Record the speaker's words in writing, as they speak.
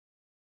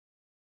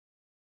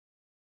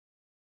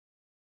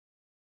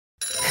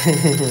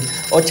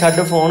और छड्ड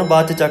फोन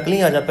बाद चक ली,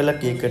 आ जा पहला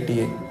केक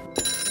कट्टिए।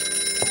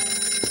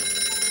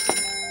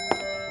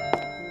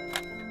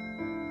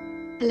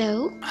 हेलो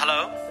हेलो,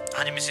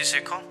 हाँ जी मिसिस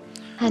शेखो।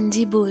 हाँ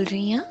जी बोल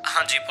रही हैं।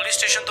 हाँ जी पुलिस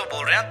स्टेशन तो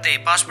बोल रहे हैं ते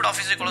पासपोर्ट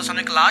ऑफिस ਦੇ ਕੋਲੋਂ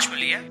ਸਾਨੂੰ ਇੱਕ ਲਾਸ਼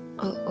ਮਿਲੀ ਹੈ।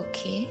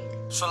 ओके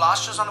ਸੋ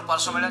ਲਾਸ਼ ਚ ਸਾਨੂੰ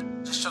ਪਰਸੋਂ ਮਿਲਿਆ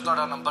ਜਿਸ 'ਚ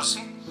ਤੁਹਾਡਾ ਨੰਬਰ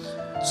ਸੀ।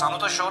 ਸਾਨੂੰ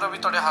ਤਾਂ ਸ਼ੋਰ ਹੈ ਵੀ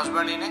ਤੁਹਾਡੇ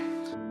ਹਸਬੈਂਡ ਹੀ ਨੇ।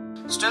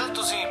 ਸਟਿਲ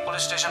ਤੁਸੀਂ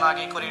ਪੁਲਿਸ ਸਟੇਸ਼ਨ ਆ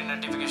ਕੇ ਇੱਕ ਵਾਰੀ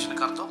ਆਈਡੈਂਟੀਫਿਕੇਸ਼ਨ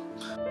ਕਰ ਦਿਓ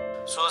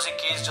ਸੋ ਅਸੀਂ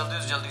ਕੇਸ ਜਲਦੀ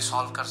ਤੋਂ ਜਲਦੀ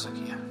ਸੋल्व कर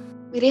ਸਕੀਏ।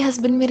 मेरे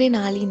हस्बैंड मेरे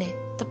नाल ही ने,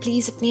 तो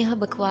प्लीज अपनी यहाँ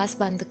बकवास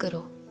बंद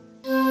करो।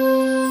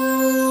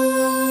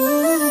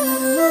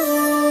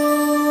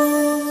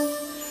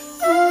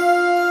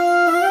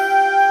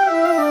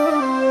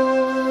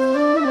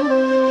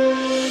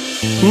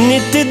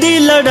 नित दी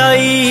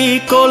लड़ाई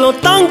कोलों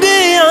तंग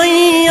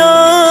आईयां,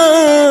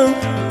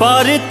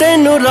 पर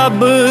तेनू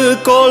रब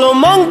कोलों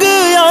मंग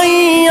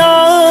आईयां।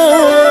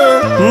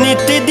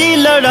 नित दी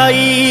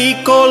लड़ाई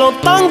कोलों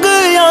तंग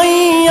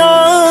आईयां,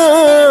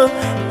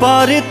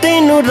 पर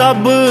तेनू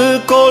रब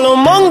कोलों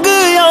मंग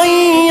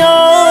आईयां।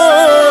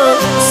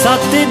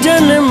 7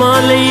 जन्मां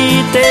लई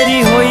तेरी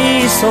होई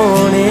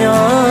सोहणिया,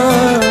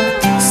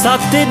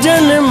 7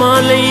 जन्मां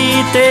लई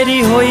तेरी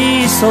होई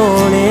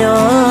सोहणिया।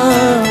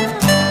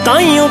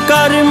 ताइयों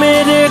कर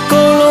मेरे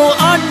कोलों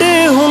अड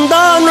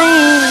हुंदा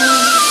नहीं,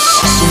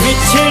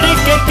 विछड़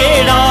के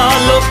केड़ा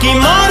लोकी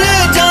मार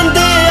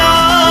जांदे आ,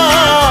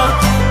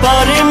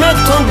 पर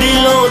मैथों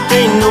दिलों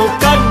तैनू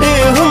कड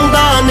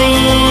हुंदा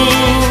नहीं।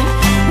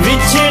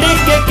 विछड़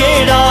के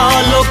केड़ा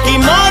लोकी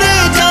मार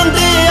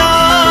जांदे आ,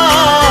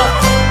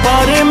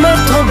 पर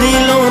मैथों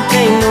दिलों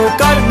तैनू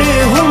कड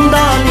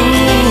हुंदा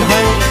नहीं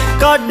है,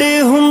 कड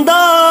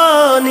हुंदा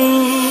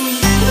नहीं।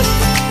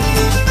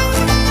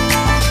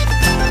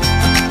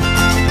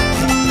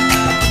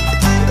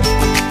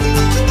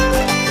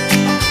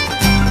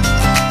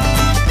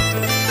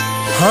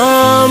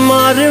 हाँ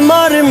मार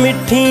मार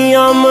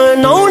मिठियां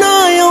मनाउणा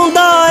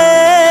आउंदा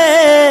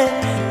ए,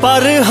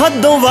 पर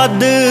हदों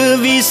वध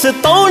भी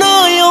सताउणा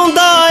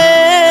आउंदा ए।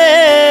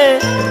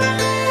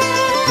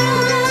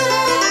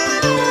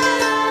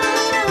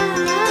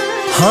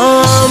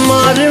 हाँ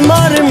मार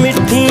मार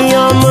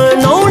मिठियां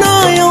मनाउणा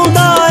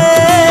आउंदा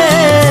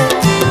ए,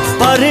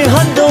 पर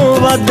हदों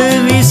वध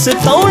भी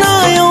सताउणा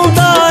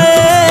आउंदा ए।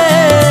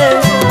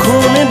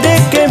 खून दे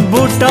के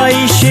बूटा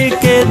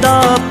इश्के दा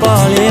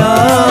पालिया,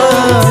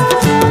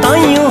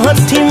 ताइयों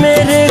हथी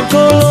मेरे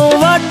कोलों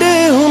वड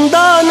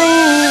हुंदा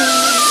नहीं।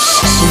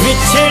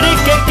 विछड़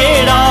के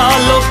केड़ा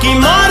लोकी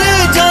मार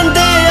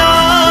जांदे आ,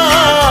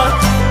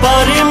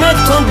 पर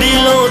मैथों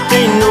दिलों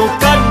तैनू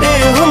कड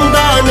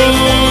हुंदा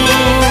नहीं।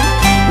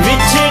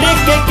 विछड़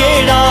के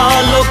केड़ा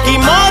लोकी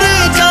मार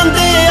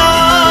जांदे आ,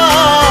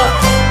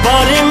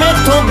 पर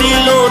मैथों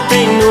दिलों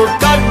तैनू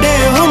कड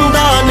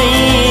हुंदा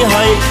नहीं,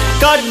 हाय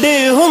कड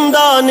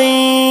हुंदा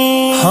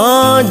नहीं।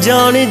 हाँ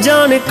जान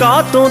जान का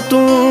तो तू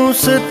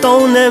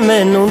सताउने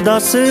मैनू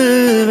दस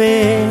वे,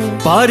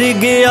 पर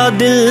गया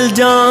दिल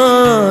जा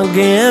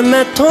गया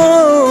मैथों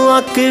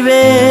अक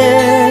वे।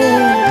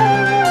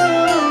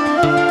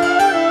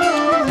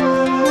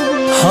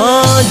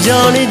 हाँ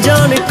जान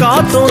जान का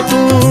तो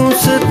तू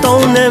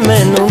सताउने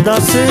मैनू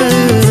दस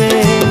वे,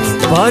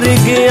 पर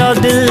गया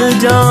दिल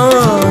जा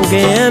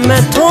गया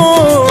मैथों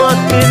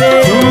अक वे।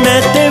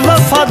 मैं ते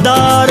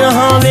वफादार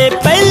हाँ वे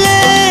पहले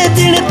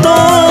दिन तो,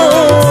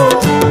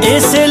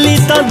 इसलिए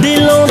तां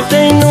दिलों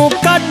तैनू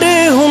कड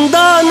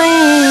हुंदा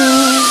नहीं।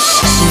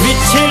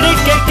 विछड़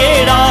के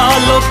केड़ा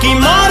लोकी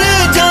मार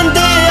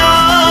जांदे आ,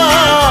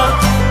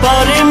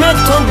 पर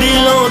मैथों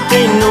दिलों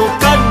तैनू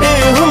कड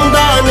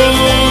हुंदा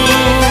नहीं।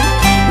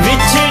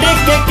 विछड़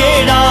के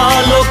केड़ा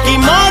लोकी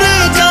मार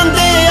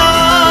जांदे आ,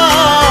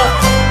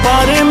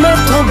 पर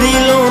मैथों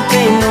दिलों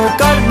तैनू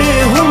कड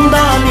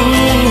हुंदा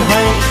नहीं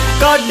है,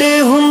 कड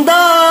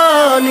हुंदा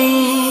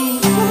नहीं।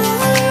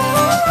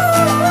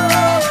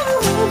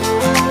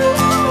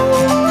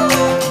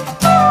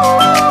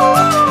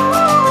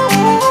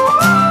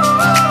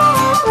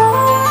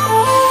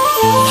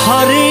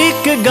 हर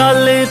एक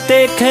गल ते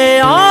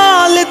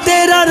ख्याल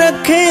तेरा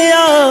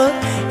रखिया,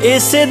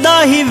 इसे दा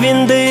ही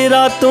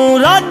विंदरा तू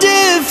रज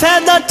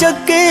फैदा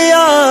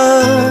चुकिया।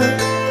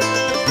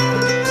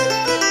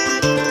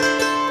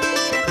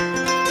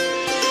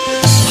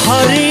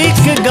 हर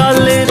एक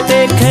गल ते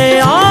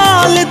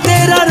ख्याल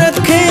तेरा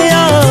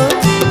रखिया,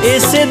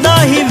 इसे दा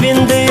ही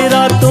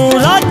विंदरा तू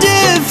रज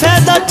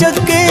फैदा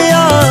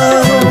चुकिया।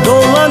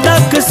 दोवां दा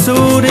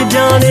कसूर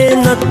जाने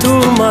नथू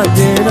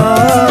माजरा,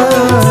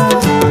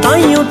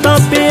 ताइयों तां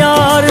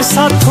प्यार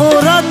साथों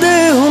रद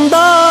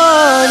हुंदा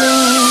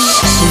नहीं।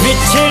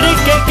 विछड़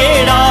के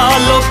केड़ा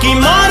लोकी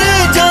मार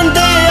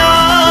जांदे आ,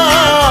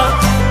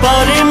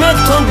 पर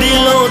मैथों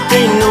दिलों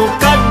तैनू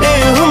कड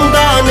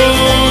हुंदा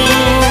नहीं।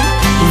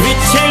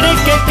 विछड़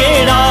के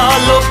केड़ा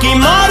लोकी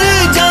मार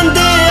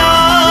जांदे आ,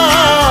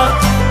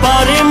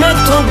 पर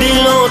मैथों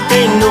दिलों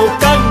तैनू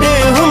कड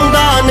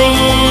हुंदा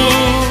नहीं।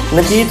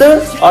 नकीत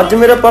अज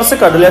मेरा पर्स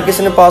कढ लिया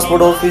किसी ने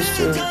पासपोर्ट ऑफिस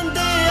च,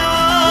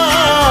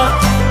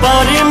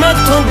 पर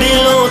मैथों